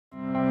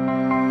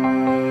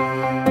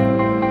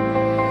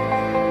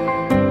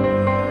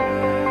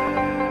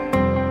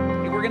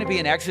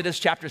in Exodus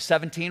chapter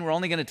 17. We're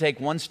only going to take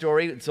one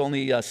story. It's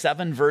only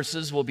 7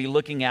 verses we'll be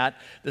looking at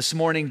this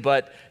morning.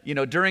 But,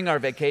 during our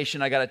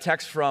vacation, I got a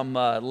text from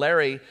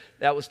Larry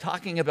that was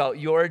talking about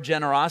your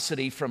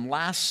generosity from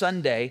last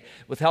Sunday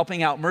with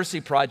helping out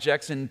Mercy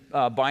Projects and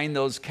buying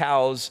those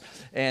cows.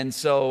 And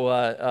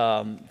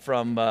so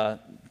from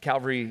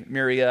Calvary,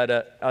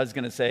 Murrieta, I was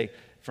going to say,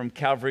 from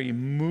Calvary,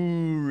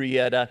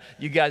 Murrieta.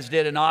 You guys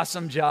did an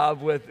awesome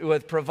job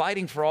with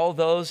providing for all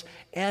those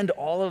and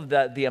all of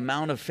the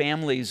amount of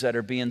families that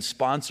are being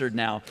sponsored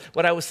now.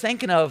 What I was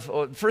thinking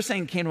of, first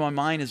thing that came to my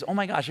mind is, oh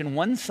my gosh, in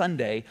one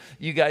Sunday,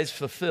 you guys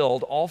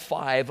fulfilled all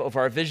 5 of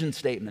our vision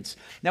statements.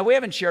 Now, we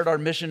haven't shared our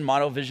mission,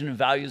 motto, vision, and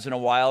values in a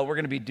while. We're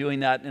going to be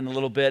doing that in a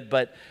little bit,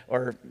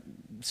 or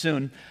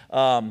soon.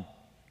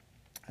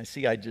 I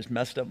see I just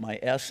messed up my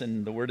S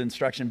in the word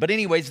instruction. But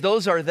anyways,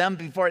 those are them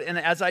before. And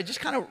as I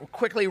just kind of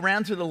quickly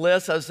ran through the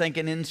list, I was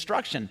thinking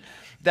instruction.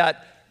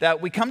 That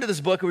we come to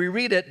this book, we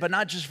read it, but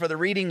not just for the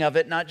reading of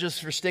it, not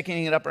just for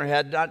sticking it up our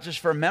head, not just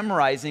for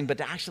memorizing, but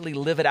to actually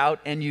live it out,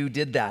 and you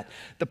did that.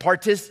 The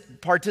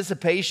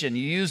participation,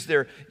 you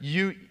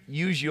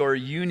use your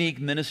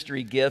unique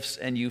ministry gifts,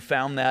 and you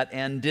found that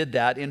and did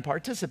that in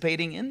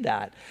participating in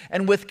that.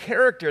 And with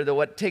character,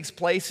 what takes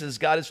place is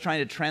God is trying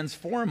to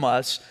transform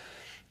us,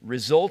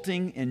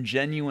 resulting in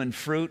genuine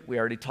fruit. We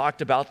already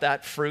talked about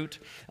that fruit.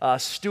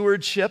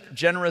 Stewardship,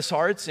 generous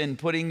hearts in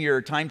putting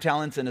your time,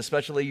 talents, and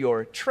especially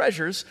your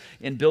treasures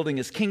in building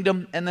His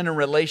kingdom. And then in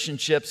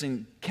relationships,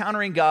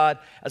 encountering God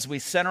as we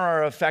center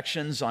our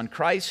affections on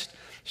Christ,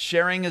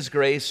 sharing His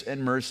grace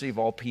and mercy of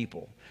all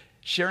people.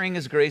 Sharing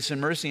His grace and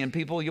mercy in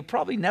people you'll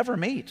probably never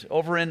meet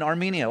over in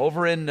Armenia,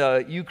 over in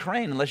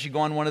Ukraine, unless you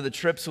go on one of the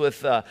trips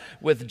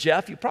with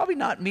Jeff. You probably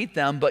not meet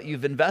them, but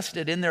you've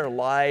invested in their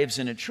lives,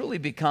 and it truly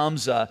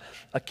becomes a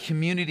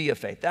community of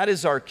faith. That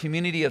is our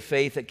community of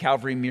faith at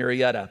Calvary,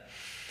 Murrieta.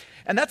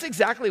 And that's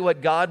exactly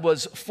what God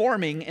was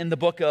forming in the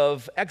book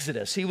of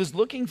Exodus. He was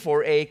looking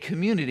for a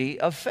community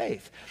of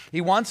faith.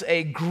 He wants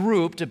a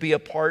group to be a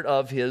part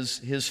of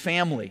His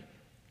family.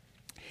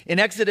 In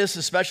Exodus,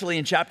 especially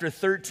in chapter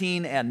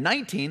 13 and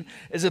 19,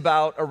 is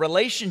about a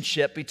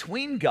relationship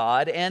between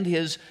God and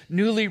His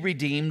newly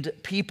redeemed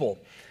people.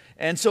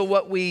 And so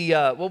what we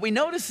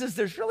notice is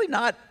there's really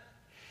not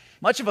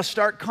much of a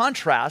stark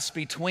contrast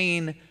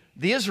between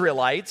the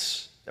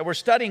Israelites that we're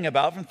studying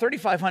about from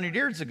 3,500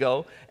 years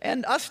ago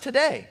and us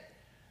today.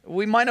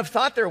 We might have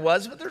thought there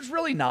was, but there's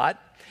really not.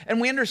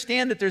 And we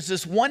understand that there's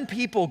this one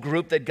people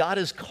group that God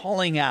is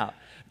calling out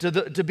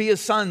to be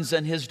His sons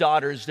and His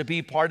daughters, to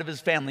be part of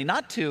His family.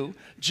 Not 2,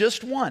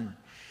 just 1.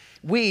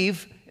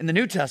 We've, in the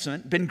New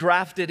Testament, been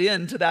grafted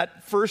into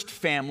that first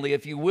family,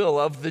 if you will,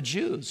 of the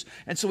Jews.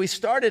 And so we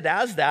started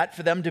as that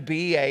for them to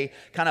be a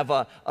kind of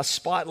a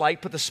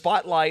spotlight, put the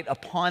spotlight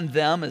upon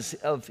them as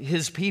of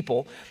His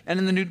people. And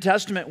in the New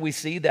Testament, we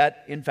see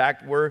that, in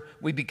fact,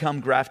 we become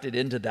grafted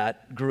into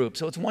that group.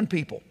 So it's one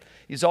people.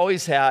 He's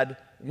always had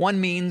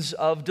one means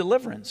of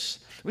deliverance.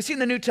 We see in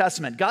the New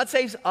Testament, God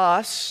saves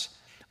us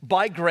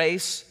by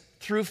grace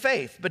through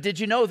faith. But did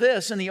you know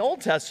this in the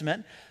Old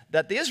Testament,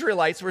 that the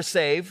Israelites were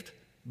saved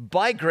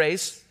by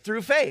grace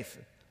through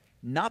faith,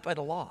 not by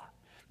the law?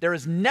 There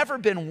has never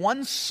been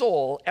one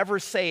soul ever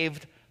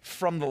saved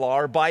from the law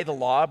or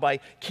by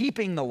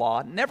keeping the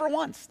law. Never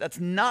once. That's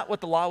not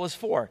what the law was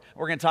for.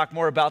 We're going to talk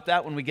more about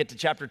that when we get to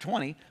chapter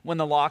 20, when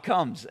the law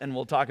comes, and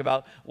we'll talk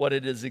about what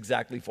it is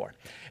exactly for.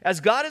 As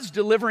God is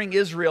delivering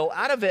Israel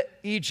out of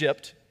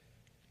Egypt,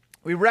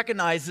 we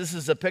recognize this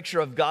is a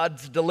picture of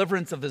God's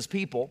deliverance of His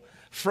people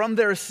from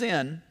their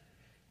sin.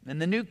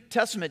 And the New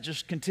Testament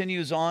just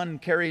continues on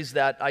and carries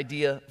that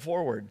idea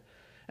forward.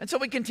 And so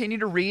we continue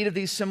to read of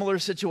these similar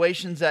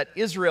situations that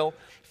Israel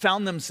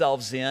found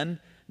themselves in, and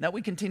that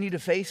we continue to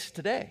face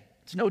today.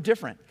 It's no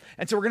different.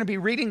 And so we're going to be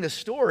reading the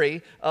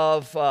story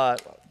of,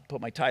 put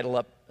my title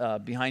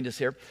up behind us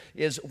here,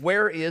 is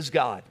Where is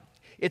God?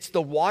 It's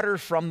the water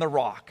from the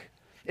rock.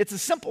 It's a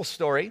simple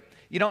story.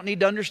 You don't need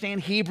to understand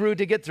Hebrew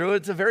to get through it.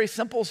 It's a very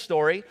simple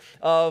story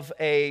of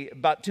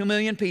about 2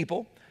 million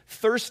people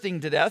thirsting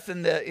to death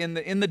in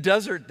the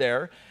desert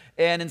there.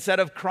 And instead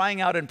of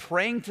crying out and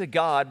praying to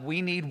God,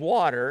 we need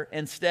water.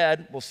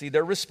 Instead, we'll see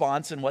their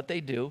response and what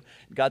they do.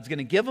 God's going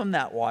to give them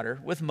that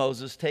water with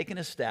Moses taking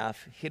his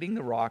staff, hitting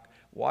the rock,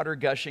 water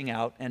gushing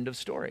out, end of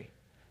story.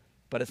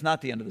 But it's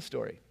not the end of the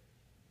story.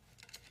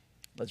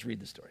 Let's read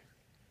the story.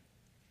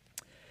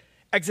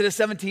 Exodus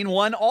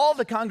 17:1, all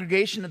the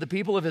congregation of the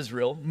people of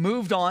Israel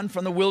moved on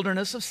from the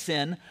wilderness of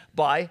sin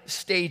by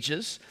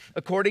stages,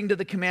 according to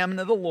the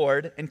commandment of the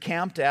Lord, and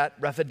camped at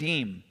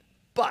Rephidim.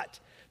 But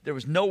there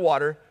was no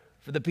water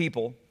for the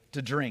people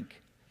to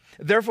drink.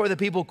 Therefore the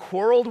people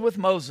quarreled with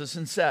Moses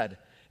and said,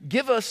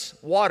 "Give us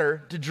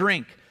water to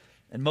drink."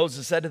 And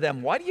Moses said to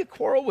them, "Why do you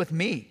quarrel with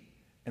me?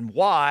 And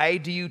why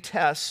do you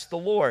test the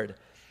Lord?"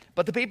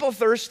 But the people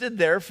thirsted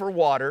there for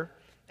water.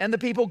 And the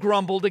people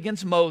grumbled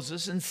against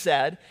Moses and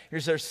said,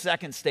 here's their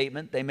second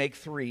statement, they make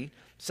 3.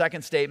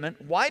 Second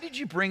statement, "Why did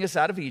you bring us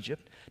out of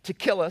Egypt to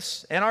kill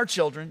us and our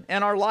children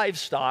and our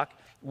livestock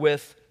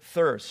with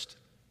thirst?"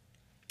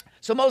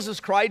 So Moses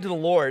cried to the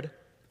Lord,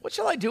 "What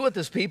shall I do with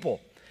this people?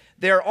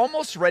 They are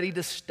almost ready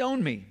to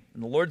stone me."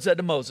 And the Lord said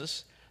to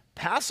Moses,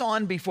 "Pass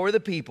on before the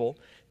people,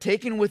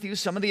 taking with you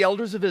some of the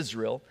elders of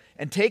Israel,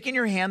 and take in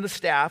your hand the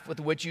staff with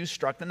which you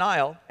struck the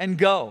Nile, and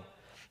go."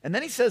 And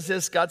then he says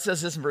this, God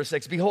says this in verse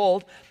 6,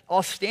 "Behold,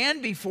 I'll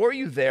stand before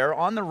you there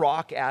on the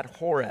rock at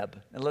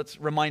Horeb." And let's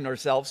remind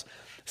ourselves,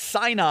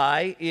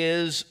 Sinai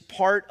is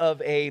part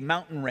of a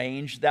mountain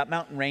range. That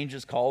mountain range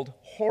is called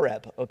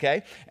Horeb,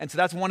 okay? And so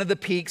that's one of the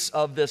peaks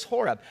of this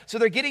Horeb. So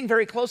they're getting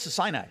very close to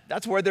Sinai.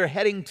 That's where they're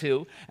heading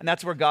to, and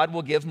that's where God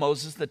will give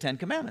Moses the 10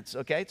 Commandments,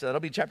 okay? So that'll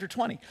be chapter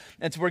 20.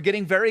 And so we're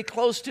getting very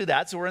close to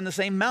that. So we're in the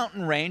same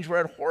mountain range.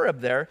 We're at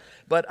Horeb there.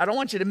 But I don't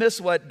want you to miss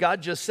what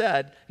God just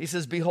said. He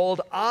says, "Behold,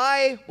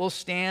 I will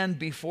stand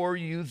before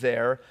you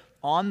there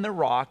on the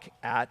rock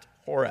at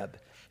Horeb,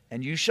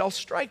 and you shall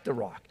strike the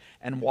rock,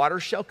 and water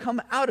shall come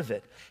out of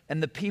it,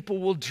 and the people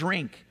will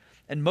drink."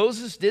 And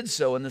Moses did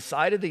so in the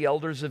sight of the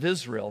elders of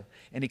Israel,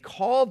 and he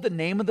called the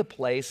name of the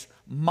place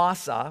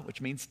Massah,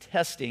 which means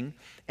testing,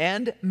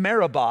 and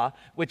Meribah,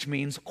 which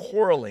means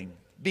quarreling,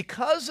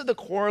 because of the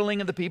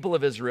quarreling of the people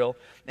of Israel,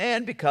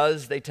 and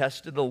because they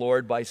tested the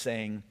Lord by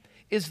saying,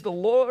 "Is the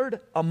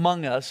Lord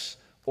among us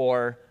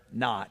or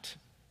not?"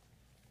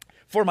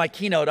 For my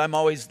keynote, I'm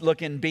always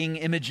looking, being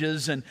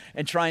images and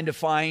trying to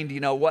find,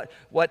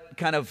 what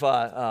kind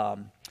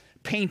of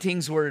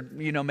paintings were,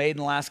 made in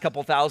the last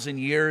couple thousand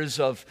years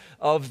of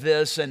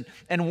this. And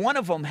one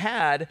of them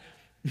had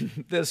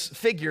this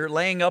figure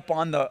laying up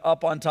on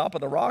top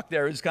of the rock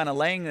there. He's kind of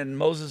laying, and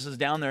Moses is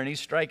down there, and he's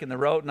striking the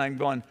road, and I'm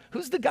going,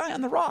 who's the guy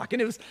on the rock? And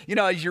it was,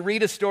 as you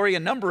read a story a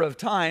number of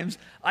times,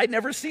 I'd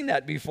never seen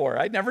that before.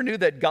 I never knew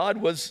that God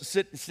was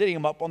sitting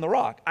him up on the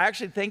rock. I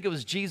actually think it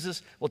was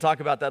Jesus. We'll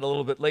talk about that a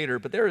little bit later,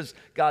 but there is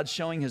God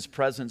showing his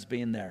presence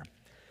being there.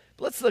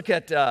 But let's look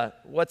at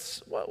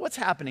what's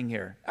happening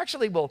here.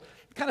 Actually, we'll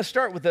kind of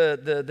start with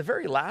the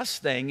very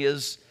last thing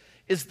is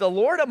the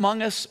Lord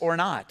among us or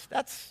not?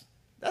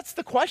 That's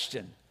the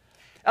question.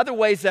 Other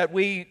ways that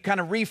we kind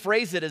of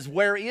rephrase it is,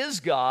 where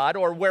is God,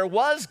 or where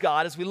was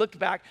God, as we look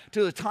back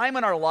to the time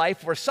in our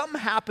life where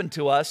something happened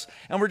to us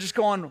and we're just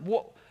going,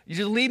 "What, you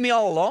just leave me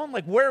all alone?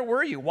 Like, where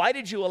were you? Why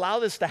did you allow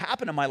this to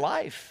happen in my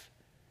life?"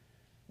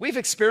 We've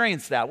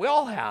experienced that. We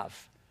all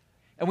have.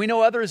 And we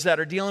know others that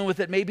are dealing with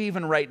it maybe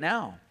even right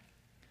now.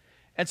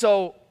 And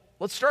so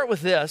let's start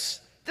with this.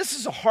 This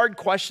is a hard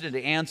question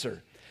to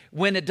answer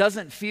when it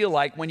doesn't feel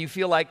like, when you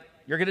feel like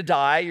you're going to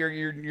die,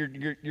 you're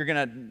going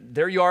to,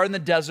 there you are in the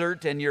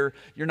desert, and you're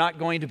not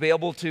going to be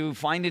able to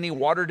find any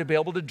water to be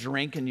able to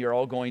drink, and you're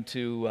all going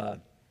to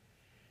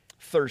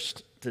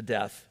thirst to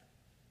death.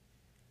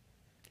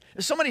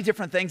 There's so many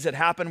different things that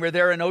happen. We're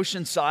there in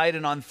Oceanside,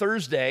 and on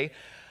Thursday,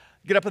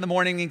 get up in the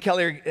morning, me and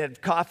Kelly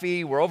had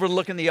coffee. We're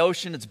overlooking the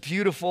ocean. It's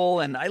beautiful,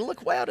 and I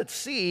look way out at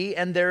sea,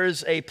 and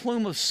there's a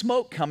plume of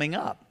smoke coming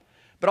up.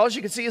 But all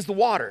you can see is the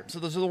water. So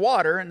there's the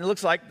water, and it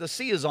looks like the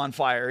sea is on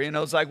fire.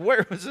 It's like,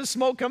 where is this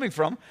smoke coming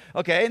from?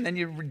 Okay, and then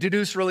you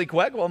deduce really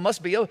quick, well, it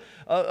must be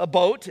a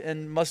boat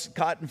and must have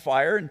caught in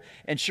fire.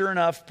 And sure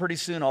enough, pretty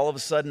soon, all of a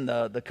sudden,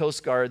 the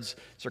Coast Guards,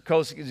 are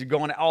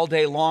going all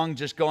day long,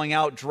 just going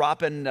out,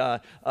 dropping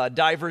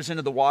divers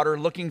into the water,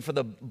 looking for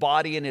the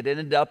body, and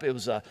it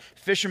was a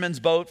fisherman's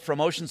boat from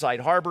Oceanside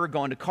Harbor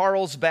going to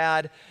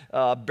Carlsbad,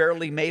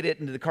 barely made it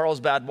into the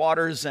Carlsbad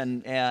waters,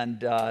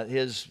 and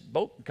his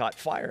boat caught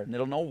fire. And they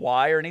don't know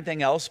why or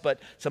anything else, but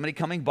somebody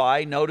coming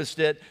by noticed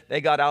it. They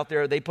got out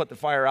there, they put the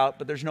fire out,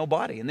 but there's no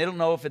body. And they don't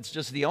know if it's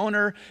just the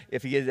owner,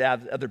 if he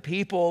have other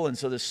people. And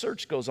so the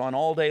search goes on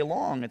all day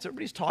long. And so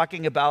everybody's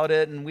talking about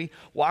it, and we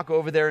walk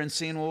over there and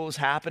seeing what was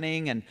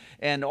happening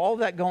and all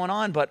that going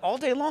on. But all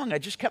day long, I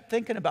just kept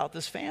thinking about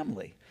this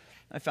family.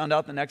 I found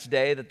out the next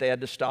day that they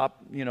had to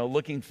stop,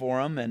 looking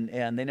for him,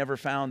 and they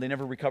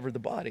never recovered the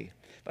body.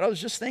 But I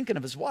was just thinking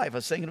of his wife. I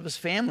was thinking of his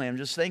family. I'm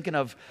just thinking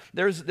of,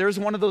 there's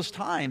one of those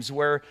times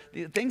where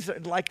things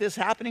like this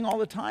happening all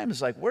the time.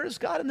 It's like, where is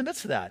God in the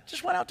midst of that?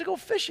 Just went out to go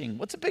fishing.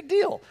 What's a big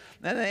deal?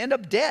 And they end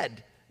up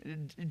dead,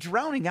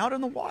 drowning out in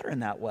the water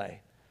in that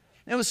way.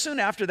 And it was soon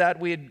after that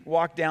we had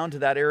walked down to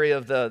that area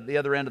of the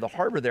other end of the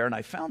harbor there, and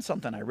I found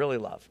something I really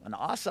love, an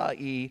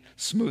acai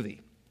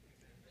smoothie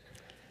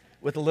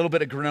with a little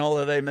bit of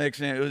granola they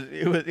mixed in.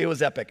 It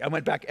was epic. I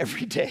went back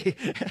every day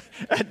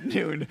at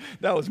noon.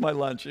 That was my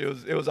lunch.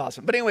 It was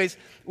awesome. But anyways,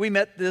 we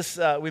met this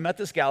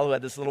gal who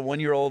had this little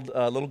 1-year-old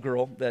little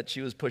girl that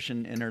she was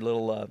pushing in her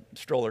little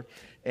stroller,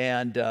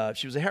 and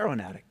she was a heroin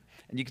addict.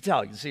 And you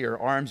can see her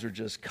arms are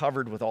just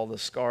covered with all the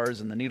scars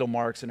and the needle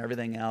marks and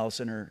everything else.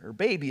 And her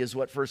baby is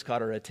what first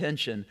caught her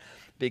attention,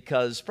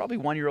 because probably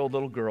 1-year-old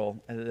little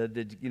girl,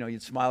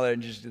 you'd smile at her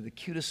and just do the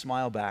cutest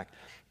smile back,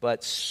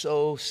 but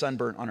so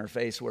sunburnt on her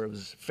face where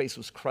face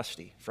was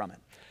crusty from it.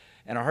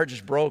 And our heart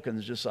just broke, and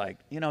it's just like,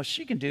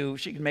 she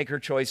can make her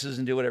choices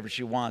and do whatever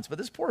she wants. But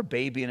this poor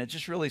baby, and it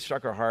just really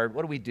struck our heart.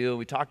 What do we do?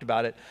 We talked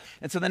about it.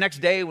 And so the next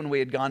day when we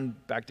had gone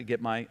back to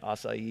get my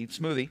acai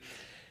smoothie,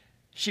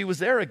 she was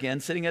there again,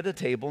 sitting at the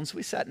table. And so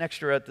we sat next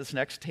to her at this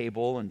next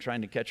table and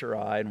trying to catch her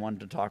eye and wanted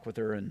to talk with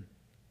her.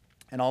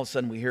 And all of a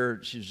sudden we hear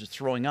she was just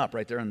throwing up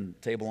right there on the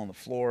table on the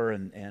floor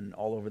and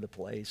all over the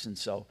place. And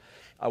so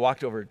I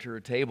walked over to her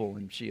table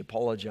and she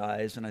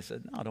apologized. And I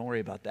said, no, don't worry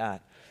about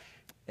that.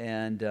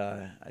 And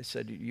I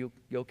said, you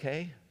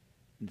okay?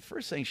 And the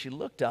first thing, she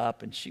looked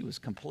up and she was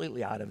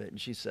completely out of it.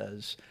 And she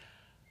says,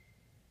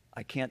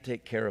 I can't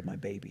take care of my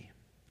baby.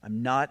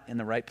 I'm not in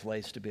the right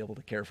place to be able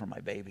to care for my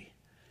baby.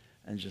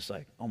 And just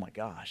like, oh my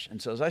gosh.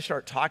 And so as I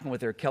start talking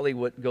with her, Kelly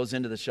goes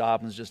into the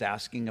shop and is just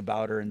asking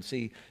about her and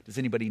see, does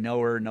anybody know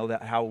her, know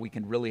that how we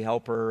can really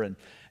help her?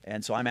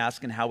 And so I'm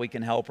asking how we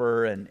can help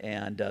her.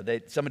 And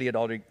somebody had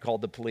already called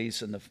the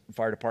police and the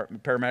fire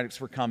department. Paramedics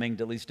were coming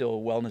to at least do a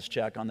wellness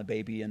check on the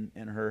baby and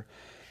her.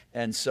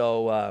 And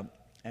so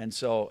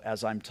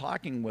as I'm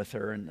talking with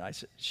her, and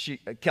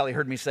Kelly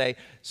heard me say,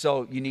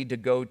 so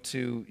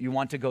you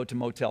want to go to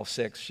Motel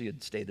 6. She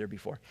had stayed there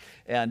before.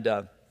 And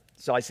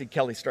so I see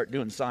Kelly start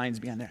doing signs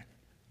behind there.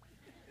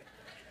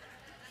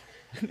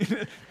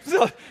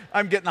 So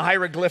I'm getting the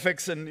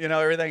hieroglyphics and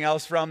everything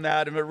else from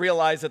that, and I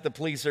realize that the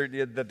police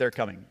that they're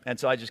coming. And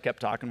so I just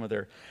kept talking with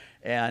her,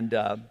 and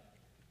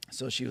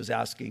so she was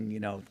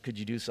asking, could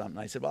you do something?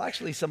 I said, well,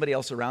 actually, somebody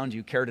else around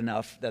you cared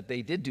enough that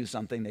they did do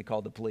something. They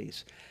called the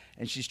police.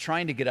 And she's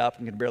trying to get up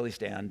and can barely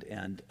stand,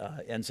 and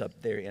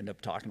they end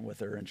up talking with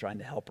her and trying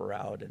to help her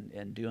out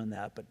and doing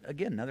that. But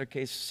again, another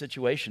case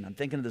situation. I'm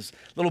thinking of this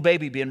little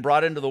baby being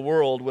brought into the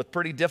world with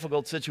pretty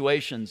difficult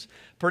situations,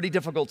 pretty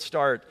difficult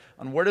start.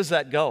 And where does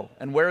that go?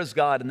 And where is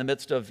God in the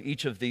midst of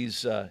each of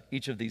these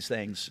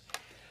things?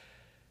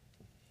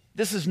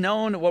 This is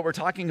known, what we're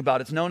talking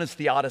about, it's known as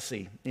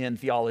theodicy in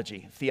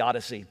theology,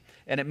 theodicy.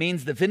 And it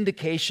means the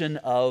vindication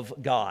of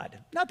God.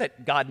 Not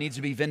that God needs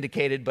to be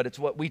vindicated, but it's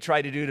what we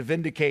try to do to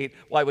vindicate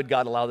why would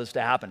God allow this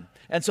to happen.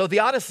 And so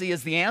theodicy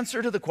is the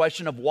answer to the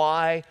question of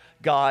why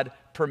God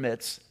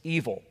permits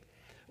evil.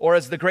 Or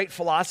as the great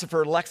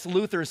philosopher Lex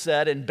Luthor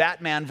said in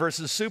Batman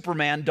versus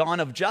Superman, Dawn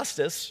of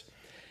Justice,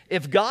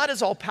 if God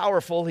is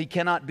all-powerful, he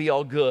cannot be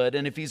all good.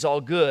 And if he's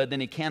all good, then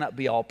he cannot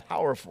be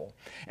all-powerful.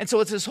 And so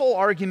it's this whole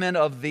argument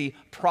of the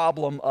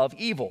problem of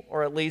evil,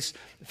 or at least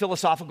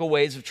philosophical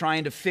ways of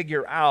trying to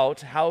figure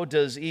out how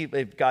does evil,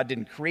 if God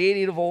didn't create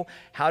evil,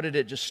 how did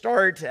it just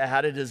start?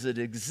 How does it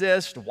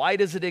exist? Why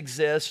does it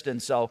exist?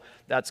 And so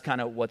that's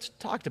kind of what's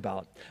talked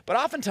about. But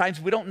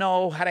oftentimes we don't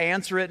know how to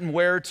answer it and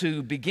where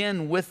to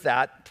begin with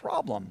that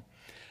problem.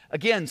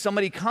 Again,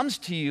 somebody comes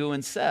to you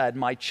and said,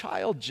 my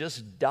child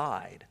just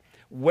died.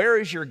 Where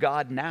is your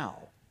God now?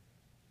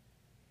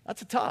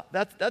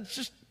 That's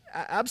just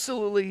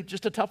absolutely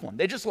just a tough one.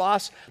 They just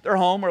lost their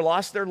home or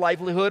lost their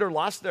livelihood or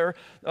lost their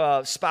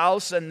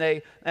spouse, and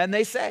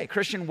they say,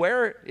 Christian,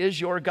 where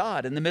is your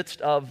God in the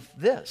midst of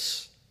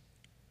this?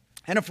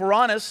 And if we're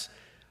honest,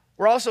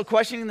 we're also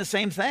questioning the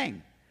same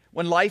thing.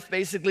 When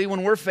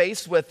we're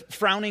faced with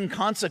frowning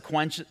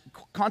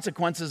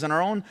consequences in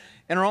our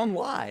own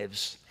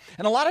lives.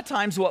 And a lot of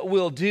times what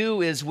we'll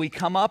do is we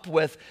come up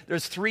with,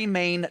 there's three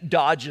main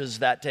dodges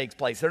that takes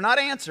place. They're not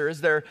answers,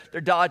 they're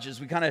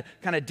dodges. We kind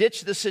of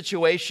ditch the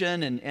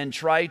situation and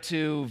try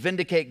to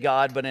vindicate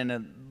God, but in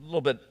a little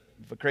bit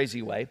of a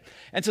crazy way.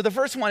 And so the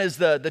first one is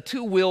the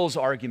two wills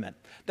argument.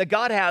 That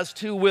God has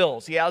two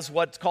wills. He has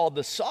what's called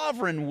the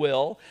sovereign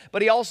will,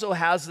 but he also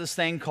has this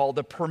thing called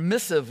the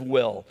permissive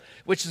will,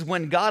 which is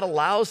when God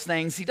allows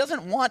things he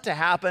doesn't want to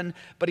happen,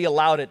 but he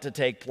allowed it to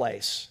take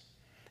place.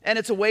 And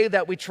it's a way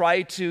that we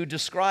try to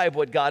describe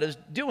what God is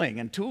doing.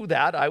 And to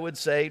that, I would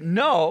say,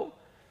 no.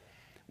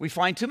 We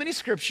find too many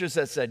scriptures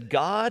that said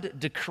God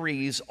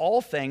decrees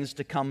all things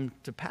to come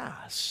to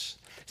pass.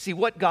 See,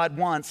 what God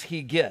wants,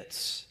 he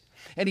gets.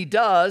 And he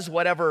does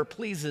whatever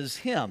pleases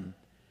him.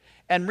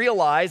 And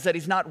realize that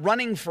he's not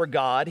running for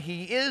God,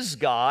 he is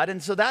God. And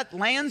so that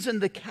lands in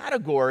the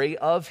category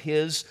of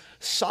his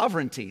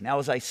sovereignty. Now,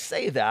 as I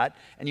say that,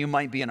 and you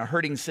might be in a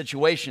hurting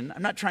situation,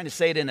 I'm not trying to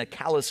say it in a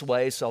callous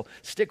way, so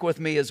stick with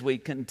me as we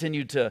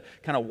continue to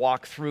kind of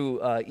walk through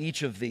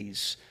each of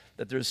these,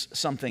 that there's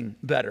something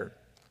better.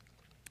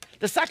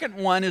 The second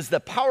one is the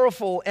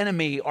powerful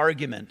enemy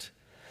argument.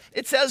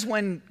 It says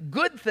when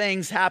good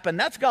things happen,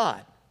 that's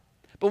God.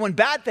 But when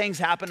bad things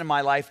happen in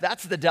my life,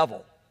 that's the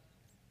devil.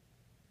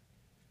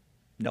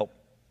 Nope.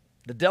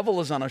 The devil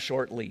is on a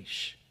short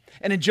leash.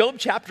 And in Job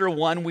chapter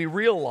 1, we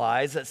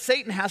realize that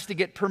Satan has to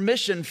get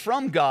permission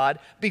from God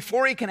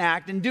before he can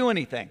act and do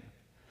anything.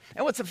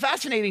 And what's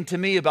fascinating to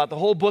me about the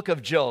whole book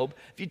of Job,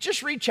 if you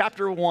just read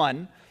chapter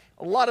 1,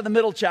 a lot of the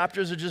middle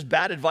chapters are just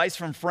bad advice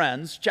from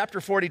friends. Chapter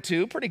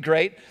 42, pretty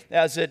great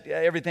as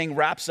everything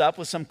wraps up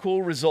with some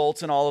cool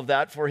results and all of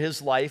that for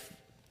his life.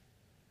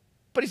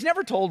 But he's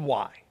never told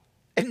why.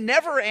 It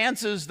never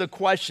answers the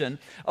question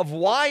of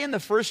why in the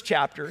first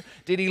chapter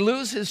did he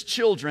lose his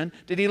children?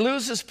 Did he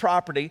lose his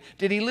property?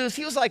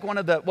 He was like one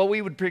of what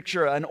we would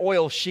picture an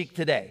oil sheik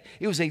today.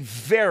 He was a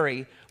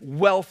very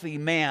wealthy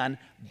man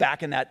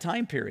back in that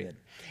time period.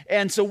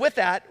 And so with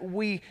that,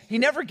 he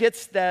never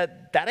gets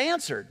that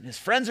answered. His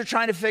friends are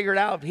trying to figure it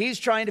out. He's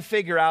trying to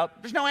figure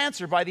out. There's no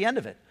answer by the end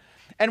of it.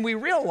 And we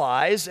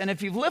realize, and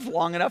if you've lived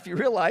long enough, you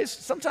realize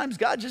sometimes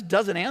God just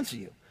doesn't answer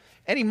you.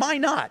 and he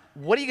might not.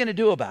 What are you going to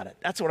do about it?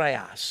 That's what I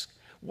ask.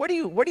 Where do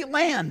you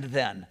land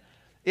then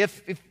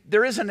if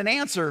there isn't an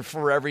answer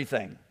for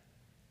everything?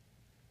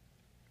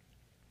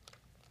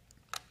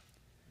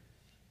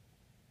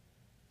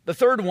 The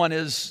third one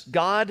is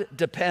God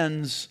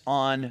depends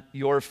on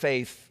your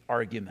faith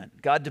argument.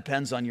 God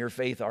depends on your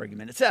faith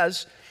argument. It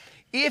says,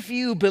 if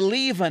you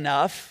believe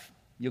enough,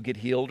 you'll get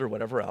healed or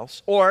whatever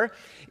else. Or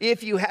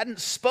if you hadn't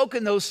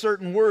spoken those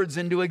certain words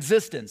into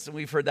existence. And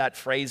we've heard that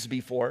phrase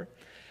before.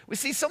 We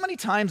see so many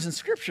times in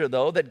Scripture,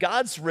 though, that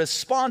God's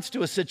response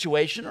to a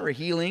situation or a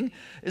healing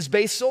is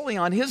based solely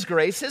on His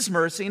grace, His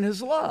mercy, and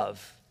His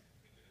love.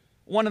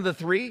 One of the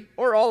three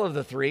or all of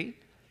the three.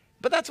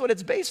 But that's what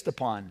it's based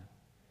upon.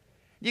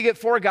 You get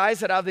four guys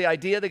that have the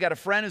idea, they got a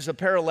friend who's a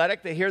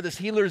paralytic, they hear this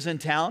healer's in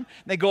town,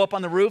 they go up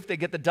on the roof, they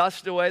get the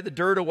dust away, the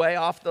dirt away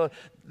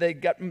they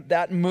got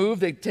that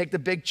moved, they take the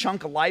big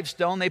chunk of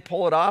limestone, they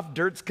pull it off,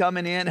 dirt's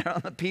coming in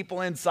on the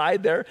people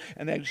inside there,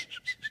 and they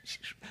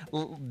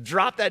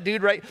drop that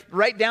dude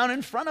right down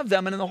in front of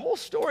them, and in the whole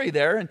story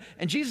there,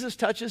 and Jesus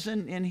touches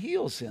and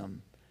heals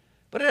him.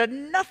 But it had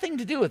nothing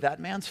to do with that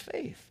man's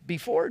faith,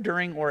 before,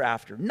 during, or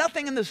after.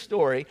 Nothing in the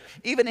story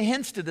even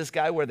hints to this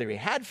guy whether he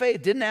had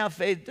faith, didn't have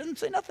faith, didn't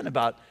say nothing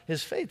about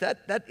his faith.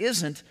 That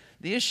isn't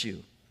the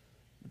issue.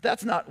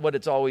 That's not what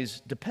it's always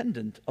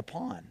dependent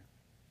upon.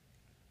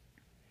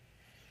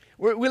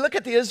 We look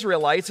at the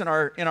Israelites in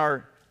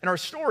our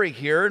story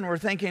here, and we're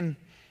thinking,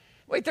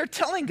 wait, they're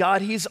telling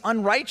God He's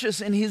unrighteous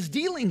in His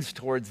dealings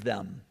towards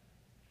them.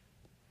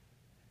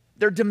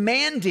 They're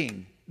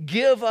demanding,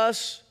 give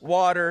us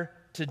water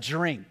to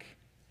drink.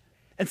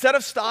 Instead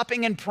of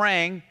stopping and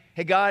praying,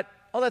 hey God,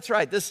 oh that's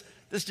right, this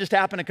just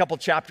happened a couple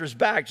chapters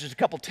back, just a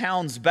couple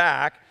towns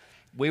back.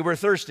 We were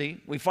thirsty.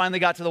 We finally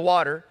got to the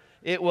water.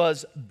 It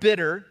was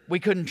bitter. We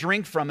couldn't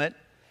drink from it.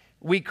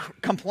 We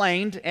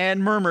complained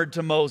and murmured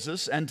to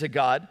Moses and to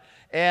God.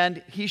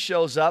 And He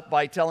shows up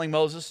by telling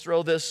Moses,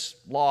 throw this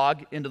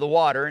log into the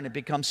water and it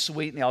becomes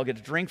sweet and they all get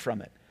to drink from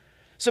it.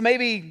 So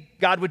maybe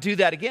God would do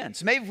that again.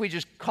 So maybe if we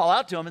just call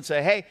out to Him and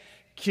say, hey,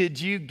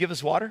 could you give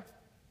us water?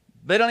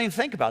 They don't even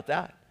think about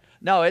that.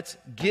 No, it's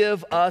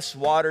give us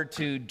water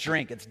to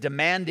drink. It's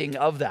demanding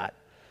of that.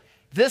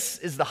 This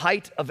is the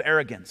height of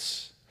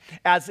arrogance,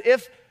 as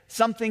if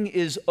something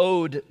is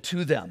owed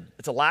to them.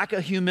 It's a lack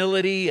of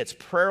humility, it's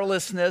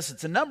prayerlessness,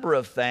 it's a number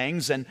of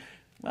things. And,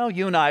 well,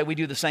 you and I, we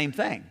do the same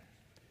thing.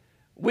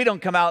 We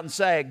don't come out and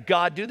say,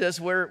 God, do this.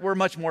 We're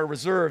much more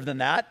reserved than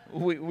that.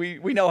 We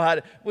know how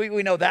to,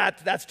 we know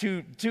that's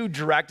too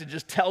direct to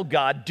just tell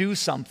God, do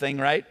something,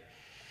 right?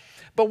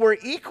 But we're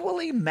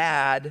equally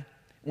mad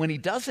when He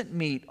doesn't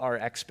meet our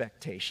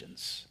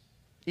expectations.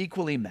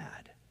 Equally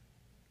mad.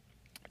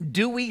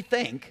 Do we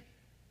think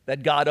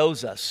that God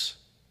owes us?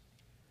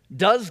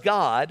 Does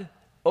God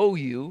owe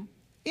you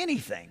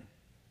anything?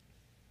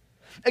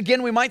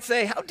 Again, we might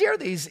say, how dare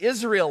these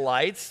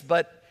Israelites?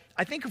 But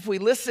I think if we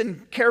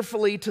listen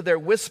carefully to their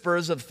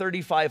whispers of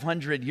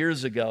 3,500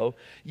 years ago,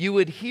 you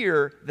would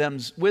hear them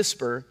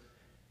whisper,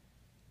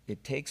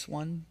 it takes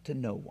one to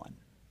know one.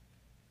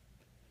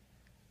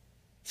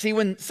 See,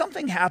 when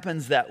something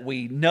happens that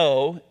we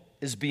know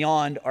is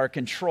beyond our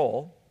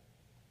control,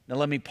 now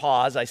let me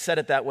pause. I said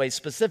it that way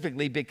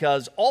specifically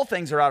because all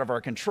things are out of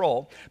our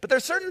control, but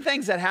there's certain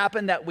things that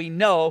happen that we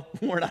know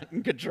we're not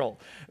in control.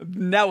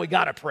 Now we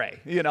got to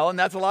pray, and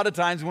that's a lot of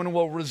times when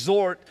we'll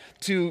resort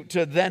to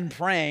then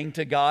praying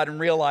to God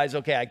and realize,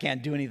 okay, I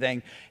can't do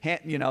anything.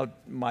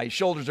 My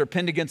shoulders are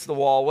pinned against the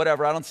wall,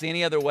 whatever. I don't see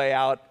any other way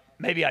out.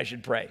 Maybe I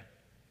should pray.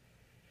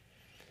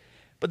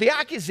 But the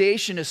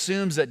accusation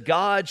assumes that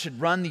God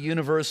should run the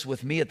universe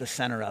with me at the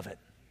center of it.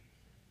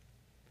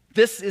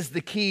 This is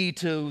the key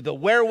to the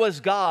where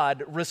was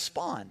God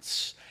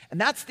response. And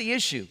that's the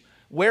issue.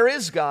 Where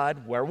is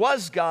God? Where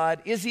was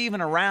God? Is He even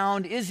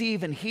around? Is He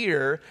even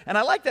here? And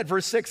I like that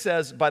verse 6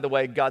 says, by the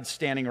way, God's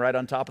standing right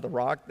on top of the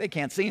rock. They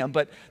can't see Him,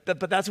 but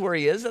that's where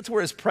He is. That's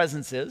where His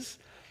presence is.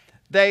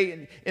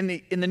 In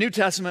the New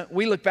Testament,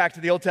 we look back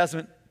to the Old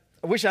Testament.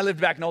 I wish I lived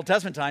back in Old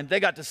Testament time.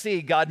 They got to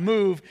see God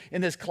move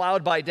in this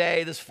cloud by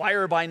day, this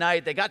fire by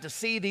night. They got to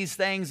see these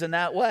things in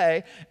that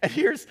way. And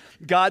here's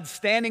God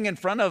standing in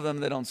front of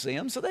them. They don't see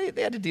Him. So they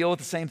had to deal with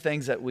the same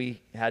things that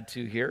we had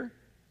to here.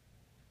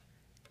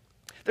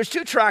 There's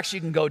two tracks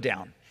you can go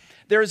down.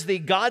 There's the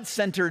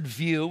God-centered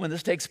view when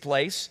this takes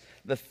place,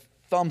 the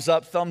thumbs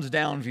up, thumbs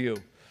down view.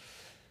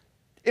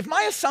 If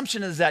my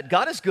assumption is that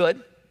God is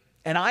good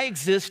and I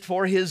exist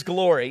for His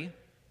glory,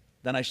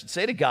 then I should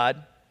say to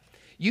God,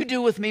 you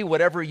do with me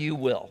whatever you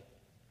will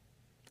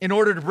in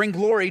order to bring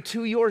glory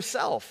to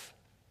yourself.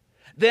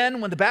 Then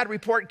when the bad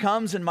report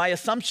comes and my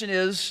assumption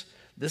is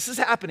this is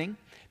happening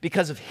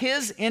because of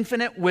His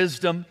infinite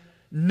wisdom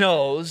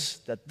knows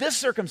that this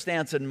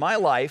circumstance in my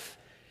life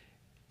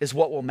is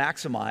what will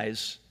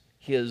maximize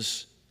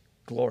His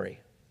glory.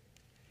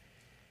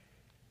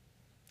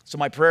 So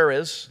my prayer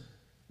is,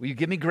 will you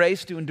give me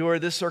grace to endure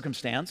this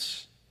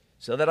circumstance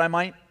so that I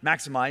might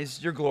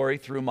maximize your glory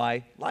through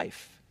my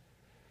life?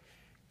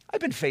 I've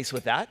been faced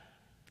with that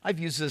I've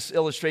used this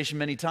illustration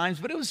many times,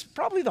 but it was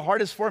probably the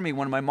hardest for me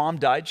when my mom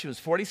died. She was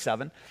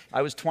 47.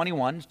 I was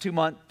 21,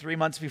 3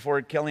 months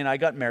before Kelly and I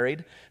got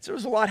married. So there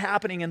was a lot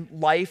happening in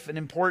life, an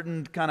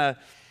important kind of,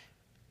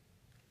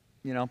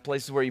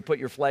 places where you put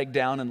your flag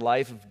down in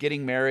life of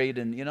getting married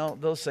and,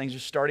 those things. You're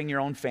starting your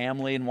own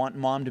family and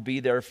wanting mom to be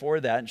there for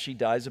that, and she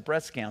dies of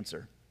breast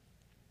cancer.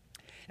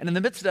 And in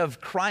the midst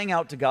of crying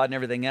out to God and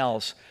everything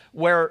else,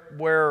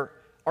 where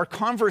our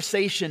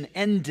conversation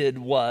ended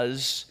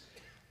was,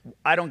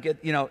 I don't get,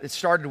 it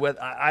started with,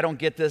 I don't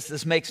get this.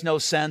 This makes no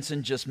sense.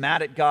 And just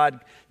mad at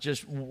God.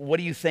 Just, what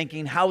are you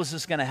thinking? How is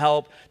this going to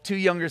help? 2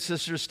 younger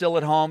sisters still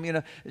at home.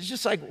 It's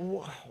just like,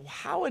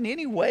 how in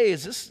any way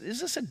is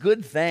this a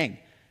good thing?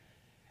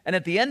 And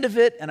at the end of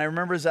it, and I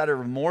remember it was at a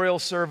memorial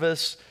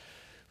service.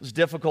 It was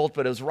difficult,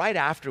 but it was right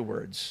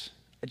afterwards.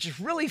 I just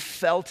really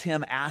felt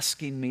him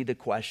asking me the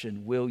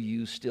question, will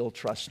you still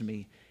trust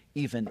me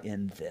even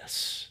in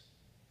this?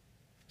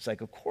 It's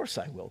like, of course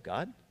I will,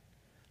 God.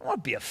 I don't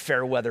want to be a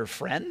fair weather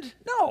friend.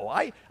 No,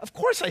 of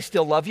course I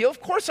still love you.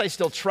 Of course I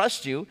still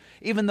trust you,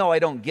 even though I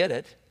don't get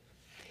it.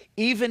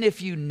 Even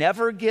if you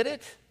never get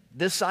it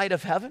this side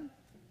of heaven.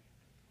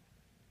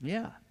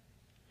 Yeah.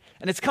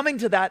 And it's coming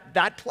to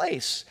that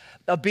place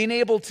of being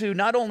able to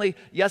not only,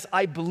 yes,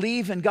 I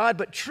believe in God,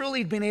 but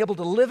truly being able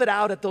to live it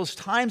out at those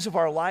times of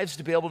our lives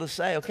to be able to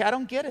say, okay, I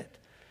don't get it.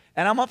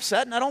 And I'm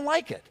upset and I don't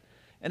like it.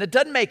 And it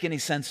doesn't make any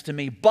sense to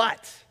me,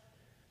 but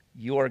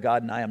you are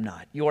God and I am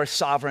not. You are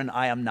sovereign,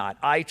 I am not.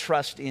 I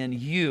trust in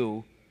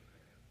you.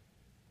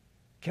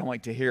 Can't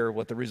wait to hear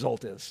what the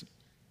result is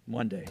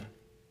one day.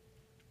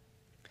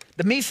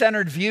 The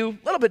me-centered view,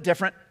 a little bit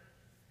different.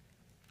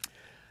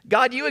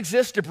 God, you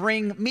exist to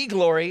bring me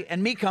glory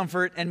and me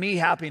comfort and me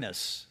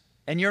happiness.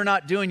 And you're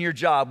not doing your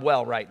job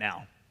well right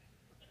now.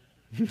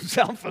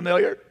 Sound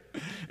familiar?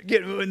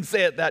 Again, we wouldn't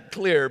say it that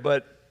clear,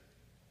 but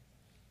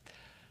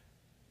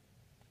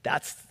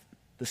that's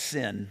the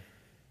sin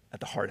at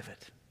the heart of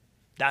it.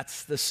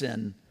 That's the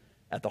sin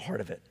at the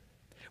heart of it.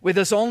 With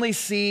us only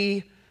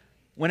see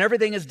when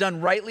everything is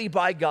done rightly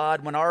by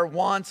God, when our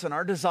wants and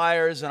our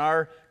desires and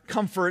our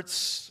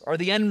comforts are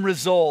the end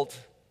result,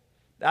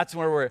 that's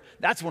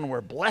when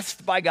we're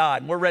blessed by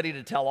God and we're ready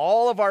to tell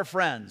all of our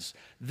friends,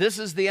 this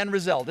is the end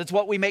result. It's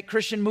what we make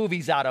Christian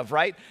movies out of,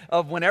 right?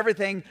 Of when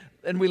everything,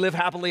 and we live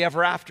happily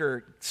ever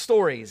after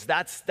stories.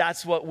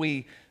 That's what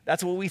we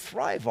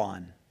thrive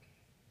on.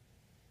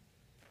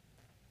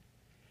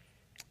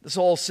 This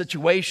whole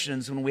situation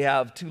is when we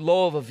have too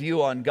low of a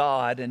view on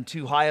God and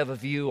too high of a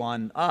view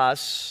on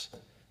us,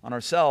 on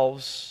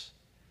ourselves,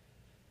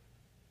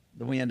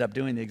 then we end up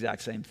doing the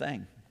exact same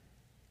thing.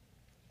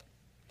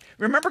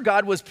 Remember,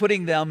 God was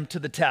putting them to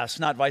the test,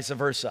 not vice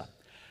versa.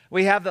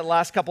 We have the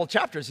last couple of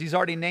chapters. He's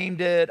already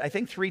named it, I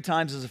think 3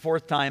 times as the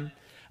 4th time.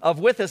 Of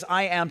with us,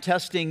 I am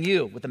testing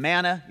you. With the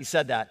manna, he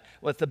said that.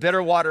 With the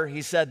bitter water,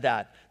 he said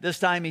that. This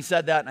time he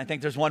said that, and I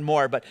think there's one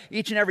more. But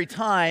each and every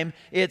time,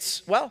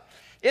 it's a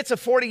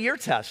 40-year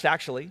test,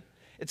 actually.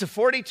 It's a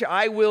 40,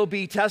 I will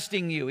be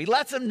testing you. He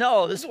lets them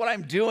know, this is what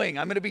I'm doing.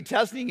 I'm going to be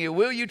testing you.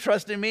 Will you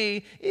trust in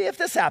me if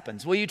this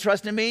happens? Will you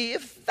trust in me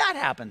if that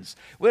happens?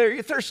 Where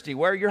you're thirsty,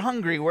 where you're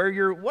hungry, where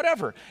you're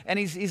whatever. And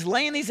he's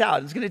laying these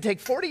out. It's going to take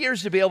 40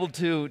 years to be able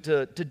to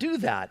do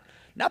that.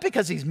 Not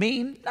because he's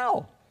mean,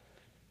 no.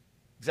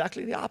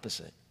 Exactly the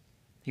opposite.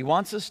 He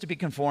wants us to be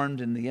conformed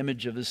in the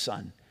image of his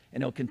Son,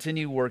 and he'll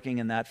continue working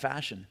in that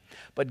fashion.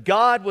 But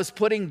God was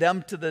putting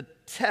them to the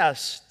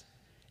test.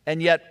 And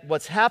yet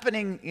what's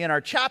happening in our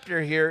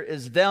chapter here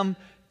is them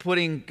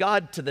putting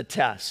God to the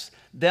test,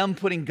 them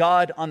putting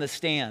God on the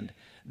stand,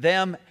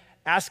 them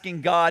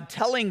asking God,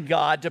 telling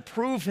God to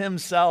prove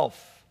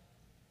himself.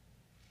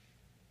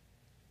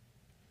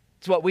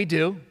 It's what we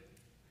do.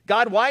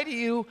 God, why do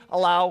you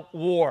allow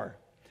war?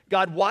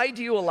 God, why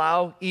do you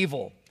allow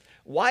evil?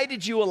 Why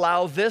did you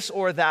allow this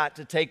or that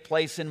to take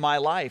place in my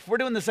life? We're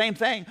doing the same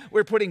thing.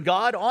 We're putting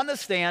God on the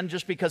stand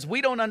just because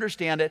we don't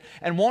understand it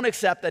and won't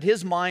accept that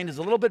his mind is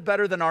a little bit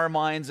better than our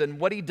minds and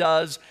what he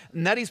does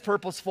and that he's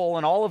purposeful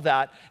and all of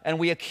that. And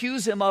we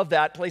accuse him of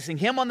that, placing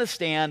him on the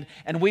stand,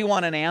 and we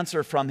want an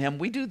answer from him.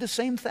 We do the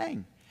same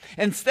thing.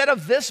 Instead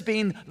of this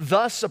being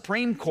the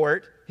Supreme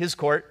Court, his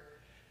court,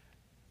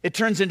 it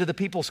turns into the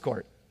people's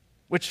court,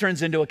 which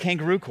turns into a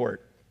kangaroo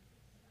court.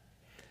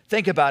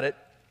 Think about it.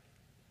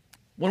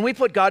 When we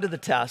put God to the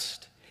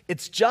test,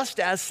 it's just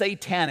as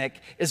satanic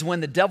as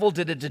when the devil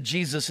did it to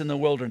Jesus in the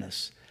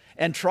wilderness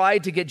and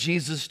tried to get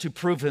Jesus to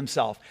prove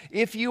himself.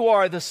 If you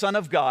are the Son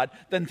of God,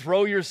 then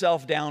throw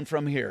yourself down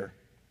from here.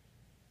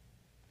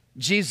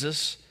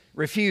 Jesus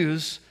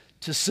refused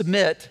to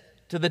submit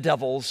to the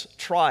devil's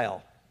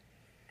trial.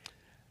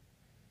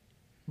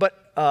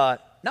 But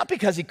not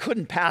because he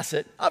couldn't pass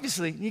it.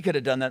 Obviously, he could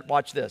have done that.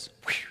 Watch this.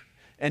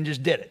 And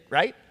just did it,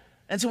 right?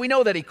 And so we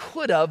know that he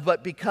could have,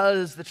 but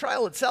because the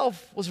trial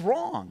itself was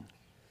wrong.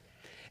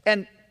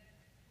 And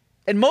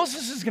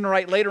Moses is going to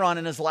write later on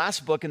in his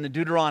last book in the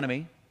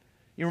Deuteronomy,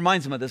 he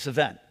reminds him of this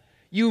event.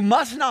 You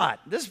must not.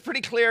 This is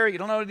pretty clear. You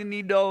don't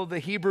need to know the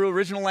Hebrew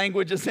original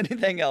language as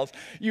anything else.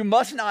 You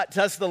must not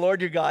test the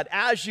Lord your God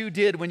as you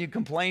did when you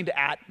complained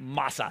at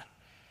Massa.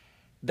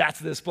 That's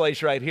this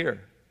place right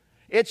here.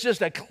 It's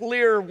just a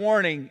clear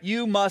warning.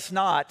 You must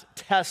not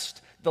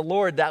test the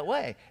Lord that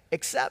way,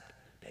 except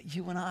that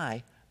you and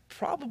I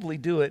probably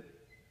do it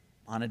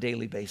on a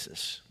daily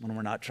basis when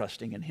we're not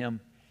trusting in Him.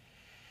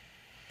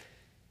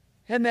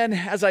 And then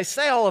as I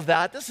say all of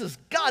that, this is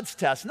God's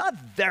test,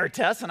 not their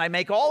test. And I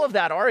make all of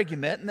that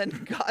argument. And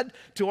then God,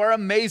 to our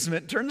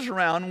amazement, turns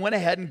around and went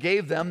ahead and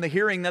gave them the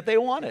hearing that they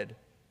wanted.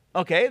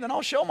 Okay, then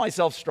I'll show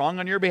myself strong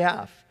on your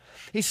behalf.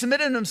 He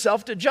submitted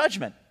himself to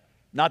judgment,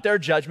 not their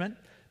judgment,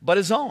 but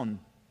his own.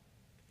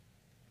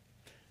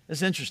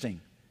 It's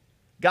interesting.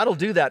 God will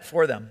do that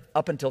for them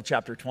up until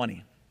chapter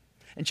 20.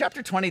 In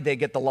chapter 20, they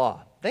get the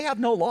law. They have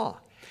no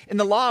law. In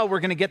the law, we're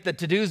going to get the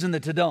to-dos and the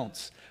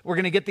to-don'ts. We're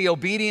going to get the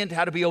obedient,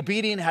 how to be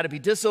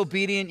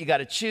disobedient. You got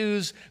to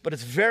choose, but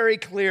it's very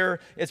clear.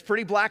 It's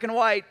pretty black and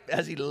white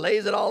as he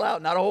lays it all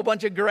out, not a whole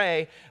bunch of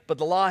gray, but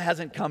the law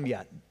hasn't come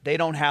yet. They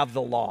don't have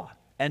the law.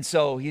 And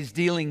so he's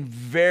dealing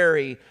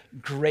very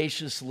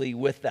graciously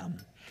with them.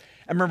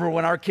 I remember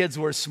when our kids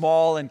were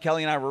small and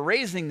Kelly and I were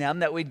raising them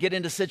that we'd get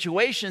into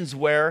situations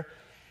where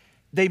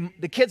the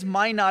kids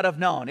might not have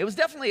known. It was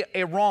definitely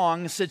a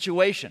wrong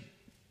situation,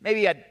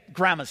 maybe at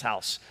grandma's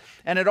house.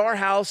 And at our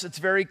house, it's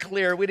very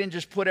clear. We didn't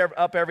just put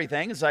up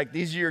everything. It's like,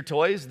 these are your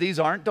toys. These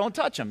aren't. Don't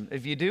touch them.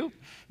 If you do,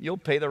 you'll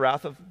pay the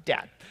wrath of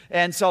Dad.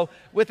 And so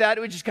with that,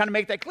 we just kind of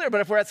make that clear.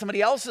 But if we're at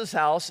somebody else's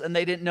house and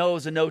they didn't know it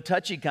was a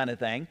no-touchy kind of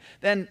thing,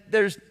 then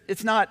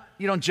it's not,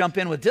 you don't jump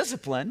in with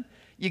discipline.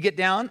 You get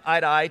down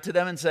eye to eye to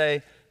them and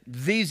say,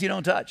 these you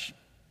don't touch.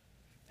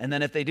 And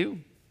then if they do,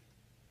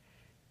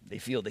 they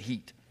feel the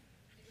heat.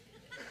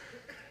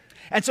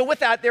 And so with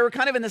that, they were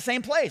kind of in the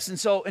same place. And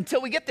so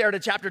until we get there to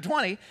chapter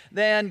 20,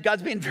 then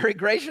God's being very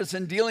gracious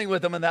in dealing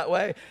with them in that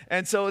way.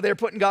 And so they're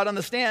putting God on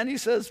the stand. He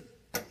says,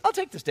 I'll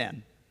take the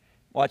stand.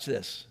 Watch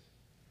this.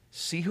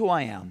 See who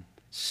I am.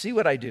 See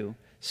what I do.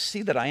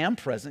 See that I am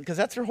present. Because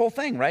that's their whole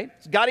thing, right?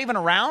 Is God even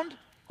around?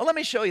 Well, let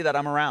me show you that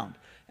I'm around.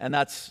 And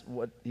that's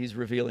what he's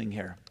revealing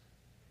here.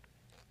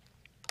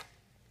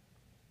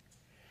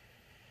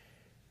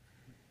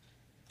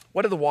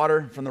 What did the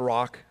water from the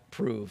rock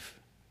prove?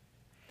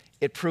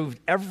 It proved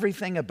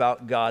everything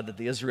about God that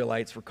the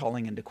Israelites were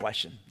calling into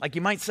question. Like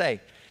you might say,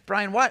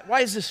 Brian,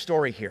 why is this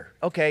story here?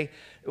 Okay,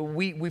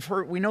 we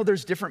know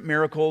there's different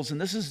miracles,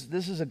 and this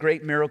is a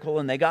great miracle,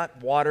 and they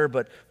got water,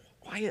 but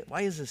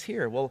why is this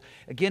here? Well,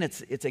 again, it's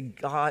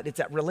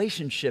that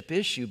relationship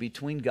issue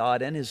between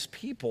God and His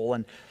people,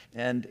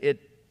 and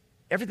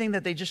everything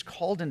that they just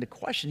called into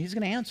question, He's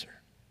going to answer.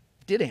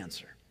 Did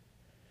answer.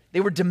 They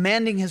were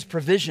demanding His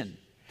provision.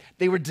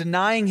 They were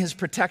denying His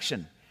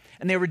protection.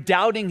 And they were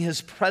doubting His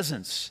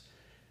presence.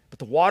 But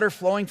the water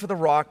flowing from the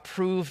rock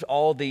proved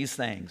all these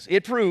things.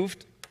 It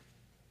proved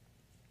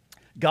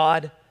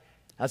God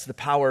has the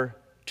power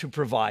to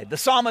provide. The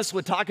psalmist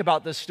would talk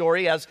about this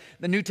story as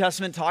the New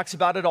Testament talks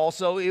about it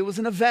also. It was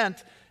an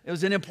event. It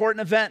was an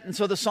important event. And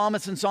so the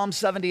psalmist in Psalm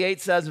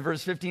 78 says in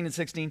verse 15 and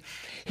 16,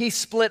 He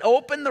split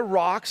open the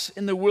rocks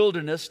in the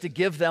wilderness to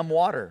give them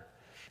water.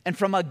 And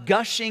from a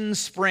gushing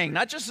spring,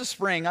 not just a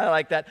spring, I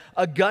like that,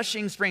 a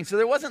gushing spring. So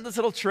there wasn't this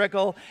little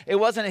trickle. It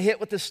wasn't a hit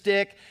with the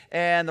stick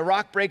and the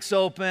rock breaks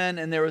open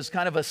and there was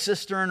kind of a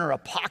cistern or a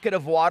pocket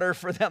of water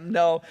for them.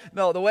 No,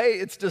 the way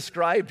it's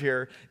described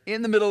here,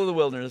 in the middle of the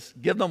wilderness,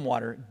 give them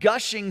water,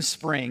 gushing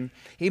spring.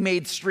 He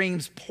made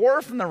streams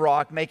pour from the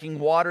rock, making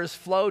waters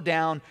flow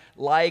down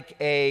like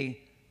a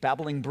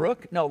babbling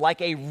brook? No,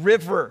 like a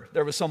river.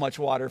 There was so much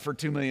water for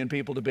 2 million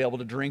people to be able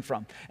to drink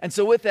from. And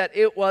so with that,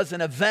 it was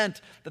an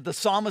event that the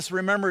psalmist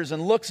remembers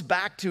and looks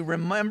back to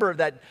remember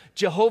that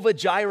Jehovah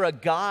Jireh,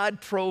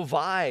 God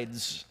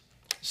provides.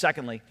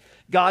 Secondly,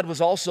 God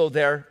was also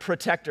their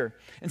protector.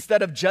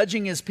 Instead of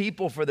judging His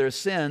people for their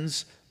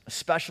sins,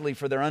 especially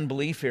for their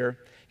unbelief here,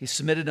 He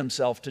submitted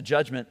Himself to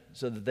judgment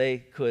so that they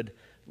could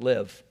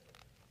live.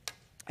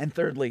 And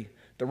thirdly,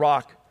 the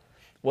rock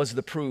was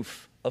the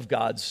proof of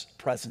God's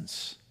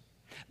presence.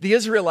 The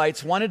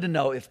Israelites wanted to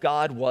know if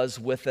God was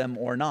with them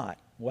or not.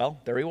 Well,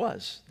 there He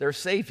was, their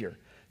Savior,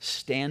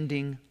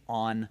 standing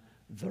on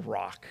the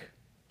rock.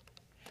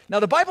 Now,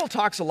 the Bible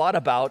talks a lot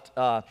about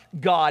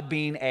God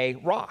being a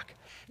rock.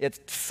 It's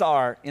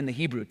tsar in the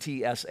Hebrew,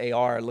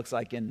 T-S-A-R. It looks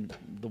like in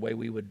the way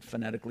we would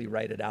phonetically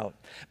write it out.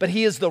 But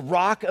He is the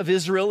rock of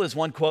Israel, is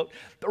one quote.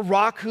 The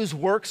rock whose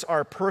works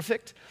are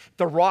perfect.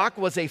 The rock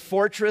was a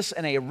fortress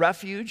and a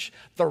refuge.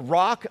 The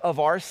rock of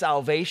our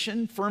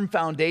salvation, firm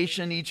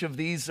foundation. Each of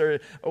these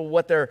are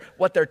what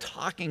they're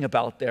talking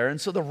about there.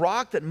 And so the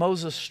rock that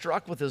Moses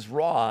struck with his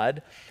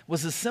rod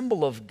was a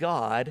symbol of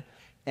God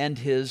and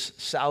His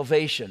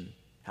salvation.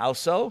 How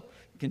so?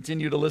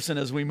 Continue to listen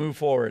as we move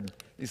forward.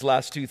 These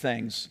last two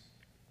things.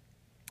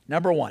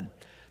 Number one,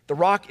 the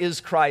rock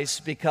is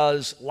Christ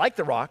because, like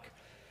the rock,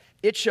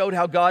 it showed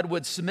how God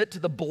would submit to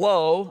the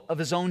blow of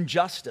His own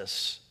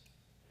justice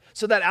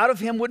so that out of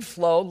Him would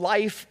flow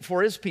life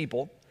for His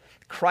people.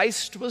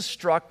 Christ was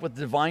struck with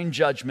divine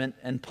judgment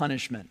and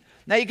punishment.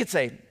 Now you could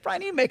say,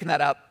 Brian, are you making that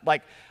up?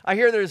 Like, I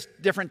hear there's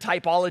different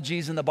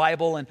typologies in the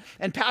Bible,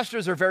 and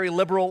pastors are very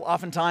liberal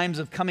oftentimes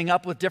of coming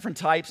up with different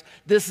types.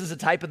 This is a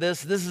type of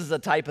this is a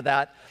type of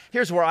that.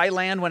 Here's where I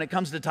land when it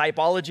comes to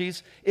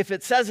typologies. If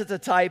it says it's a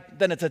type,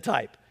 then it's a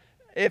type.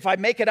 If I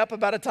make it up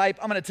about a type,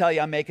 I'm going to tell you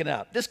I'm making it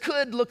up. This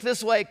could look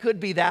this way, it could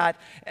be that.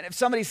 And if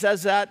somebody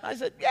says that, I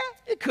said, yeah,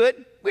 it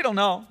could. We don't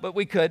know, but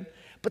we could.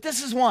 But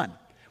this is one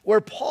where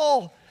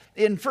Paul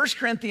in 1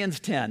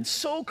 Corinthians 10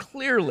 so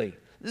clearly,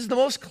 this is the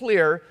most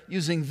clear,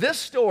 using this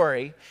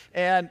story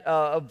and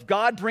of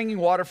God bringing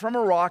water from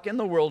a rock in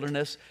the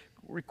wilderness,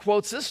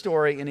 quotes this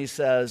story and he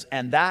says,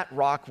 and that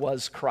rock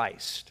was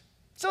Christ.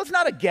 So it's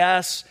not a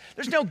guess.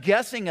 There's no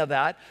guessing of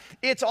that.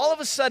 It's all of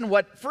a sudden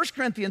what 1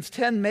 Corinthians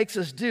 10 makes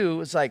us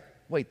do is like,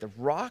 wait, the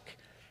rock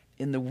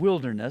in the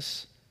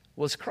wilderness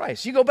was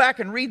Christ. You go back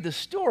and read the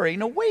story.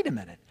 No, wait a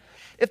minute.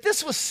 If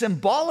this was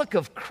symbolic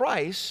of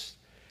Christ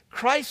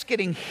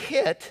getting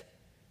hit,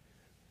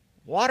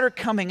 water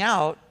coming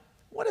out,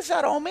 what does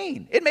that all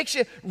mean? It makes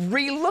you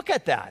relook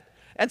at that.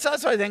 And so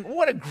that's why I think,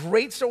 what a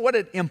great story, what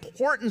an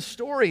important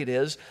story it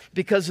is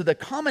because of the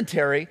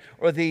commentary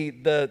or the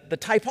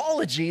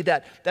typology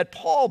that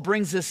Paul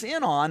brings us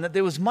in on, that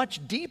there was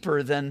much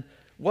deeper than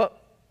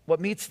what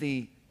meets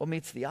the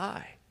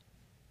eye.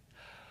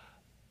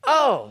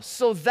 Oh,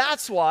 so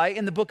that's why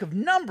in the book of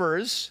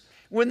Numbers,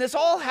 when this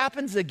all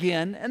happens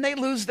again and they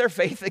lose their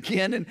faith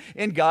again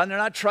in God and they're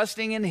not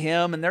trusting in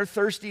him and they're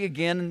thirsty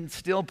again and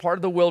still part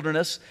of the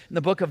wilderness, in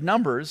the book of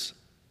Numbers,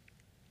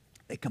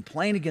 they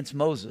complain against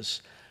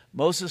Moses.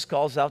 Moses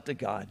calls out to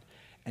God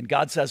and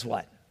God says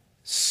what?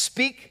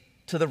 Speak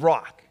to the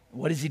rock.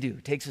 What does he do?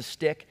 He takes a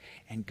stick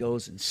and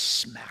goes and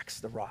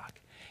smacks the rock.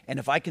 And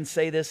if I can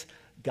say this,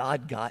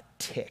 God got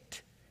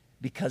ticked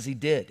because he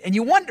did. And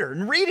you wonder,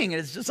 and reading it,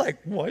 it's just like,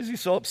 why is he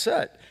so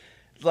upset?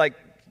 Like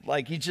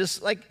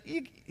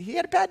he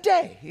had a bad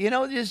day,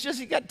 it's just,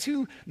 you got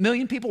 2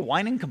 million people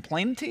whining,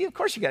 complaining to you. Of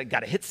course you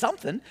got to hit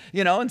something,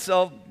 and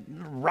so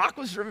rock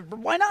was,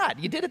 why not?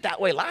 You did it that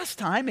way last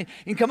time, and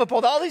you come up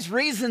with all these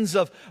reasons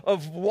of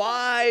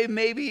why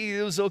maybe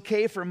it was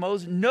okay for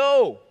Moses.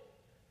 No,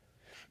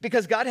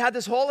 because God had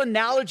this whole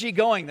analogy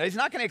going that he's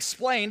not going to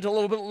explain till a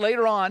little bit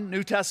later on,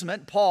 New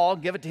Testament, Paul,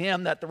 give it to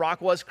him that the rock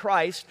was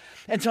Christ.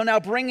 And so now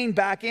bringing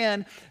back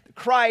in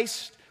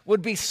Christ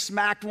would be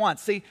smacked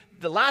once. See,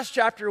 the last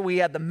chapter we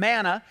had the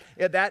manna,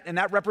 and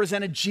that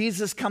represented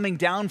Jesus coming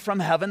down from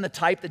heaven, the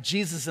type that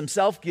Jesus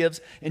himself gives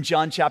in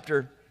John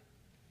chapter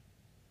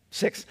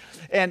 6.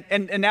 And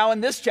now in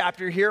this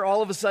chapter here,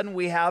 all of a sudden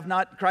we have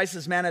not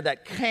Christ's manna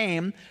that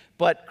came,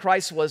 but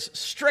Christ was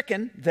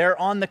stricken there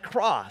on the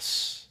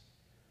cross.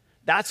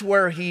 That's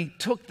where he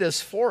took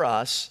this for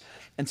us.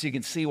 And so you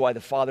can see why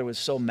the Father was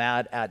so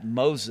mad at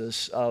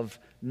Moses of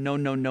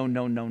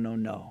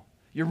no.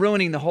 You're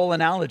ruining the whole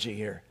analogy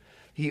here.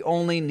 He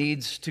only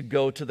needs to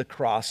go to the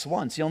cross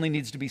once. He only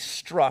needs to be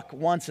struck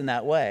once in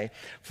that way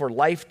for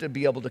life to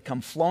be able to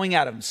come flowing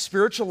out of him.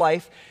 Spiritual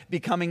life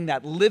becoming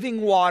that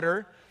living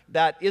water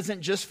that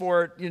isn't just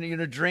for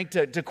drink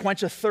to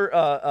quench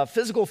a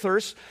physical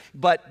thirst,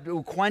 but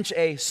to quench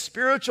a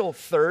spiritual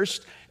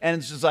thirst. And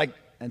it's just like,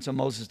 and so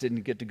Moses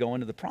didn't get to go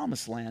into the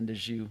promised land,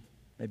 as you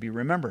maybe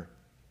remember.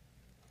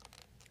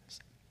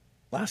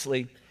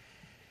 Lastly,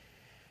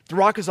 the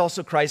rock is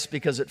also Christ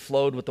because it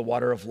flowed with the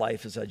water of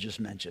life, as I just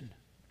mentioned.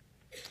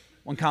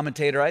 One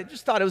commentator, I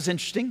just thought it was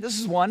interesting. This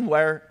is one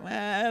where,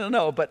 I don't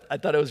know, but I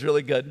thought it was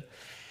really good.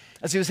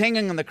 As he was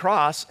hanging on the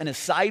cross and his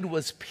side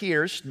was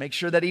pierced, make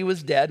sure that he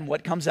was dead, and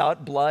what comes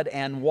out? Blood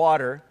and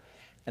water.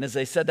 And as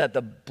they said that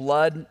the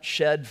blood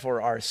shed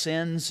for our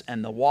sins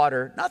and the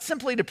water, not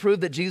simply to prove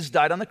that Jesus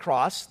died on the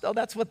cross, though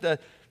that's what the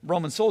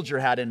Roman soldier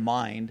had in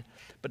mind,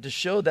 but to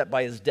show that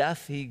by his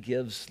death he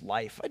gives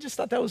life. I just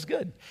thought that was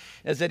good.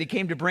 As that he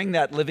came to bring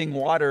that living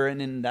water,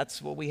 and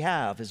that's what we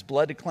have. His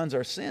blood to cleanse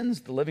our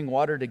sins, the living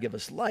water to give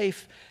us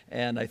life,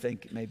 and I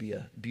think maybe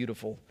a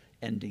beautiful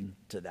ending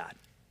to that.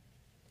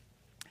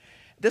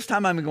 This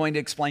time I'm going to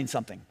explain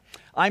something.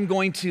 I'm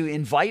going to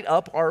invite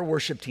up our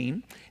worship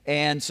team,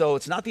 and so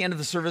it's not the end of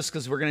the service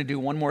because we're going to do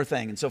one more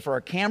thing. And so for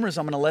our cameras,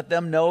 I'm going to let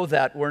them know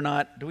that we're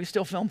not, do we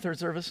still film third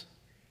service?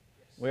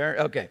 Where?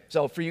 Okay,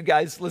 so for you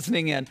guys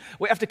listening in,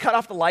 we have to cut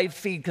off the live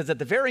feed because at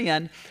the very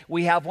end,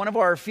 we have one of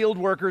our field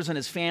workers and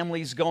his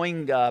families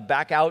going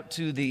back out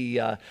to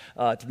the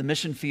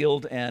mission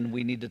field, and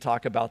we need to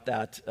talk about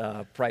that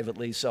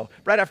privately. So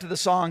right after the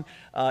song,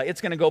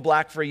 it's going to go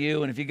black for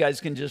you, and if you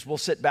guys can we'll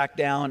sit back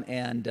down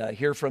and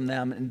hear from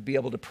them and be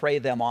able to pray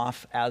them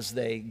off as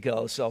they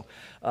go. So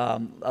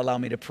allow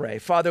me to pray.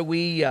 Father,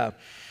 we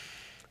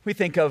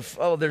think of,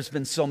 there's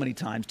been so many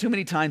times, too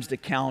many times to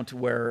count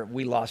where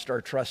we lost our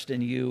trust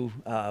in you.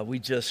 We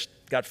just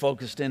got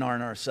focused in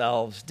on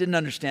ourselves, didn't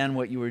understand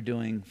what you were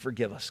doing.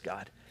 Forgive us,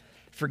 God.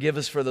 Forgive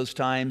us for those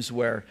times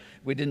where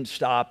we didn't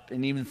stop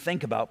and even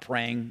think about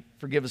praying.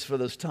 Forgive us for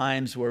those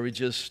times where we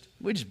just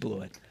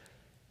blew it.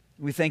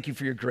 We thank you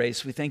for your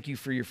grace. We thank you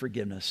for your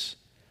forgiveness.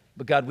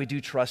 But God, we do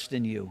trust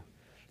in you.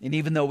 And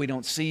even though we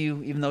don't see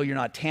you, even though you're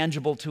not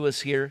tangible to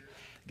us here,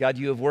 God,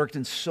 you have worked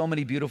in so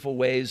many beautiful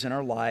ways in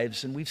our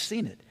lives, and we've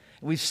seen it.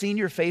 We've seen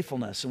your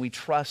faithfulness, and we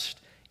trust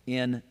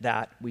in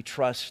that. We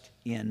trust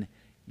in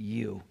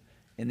you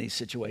in these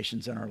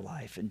situations in our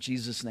life. In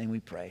Jesus' name we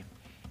pray.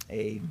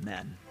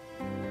 Amen.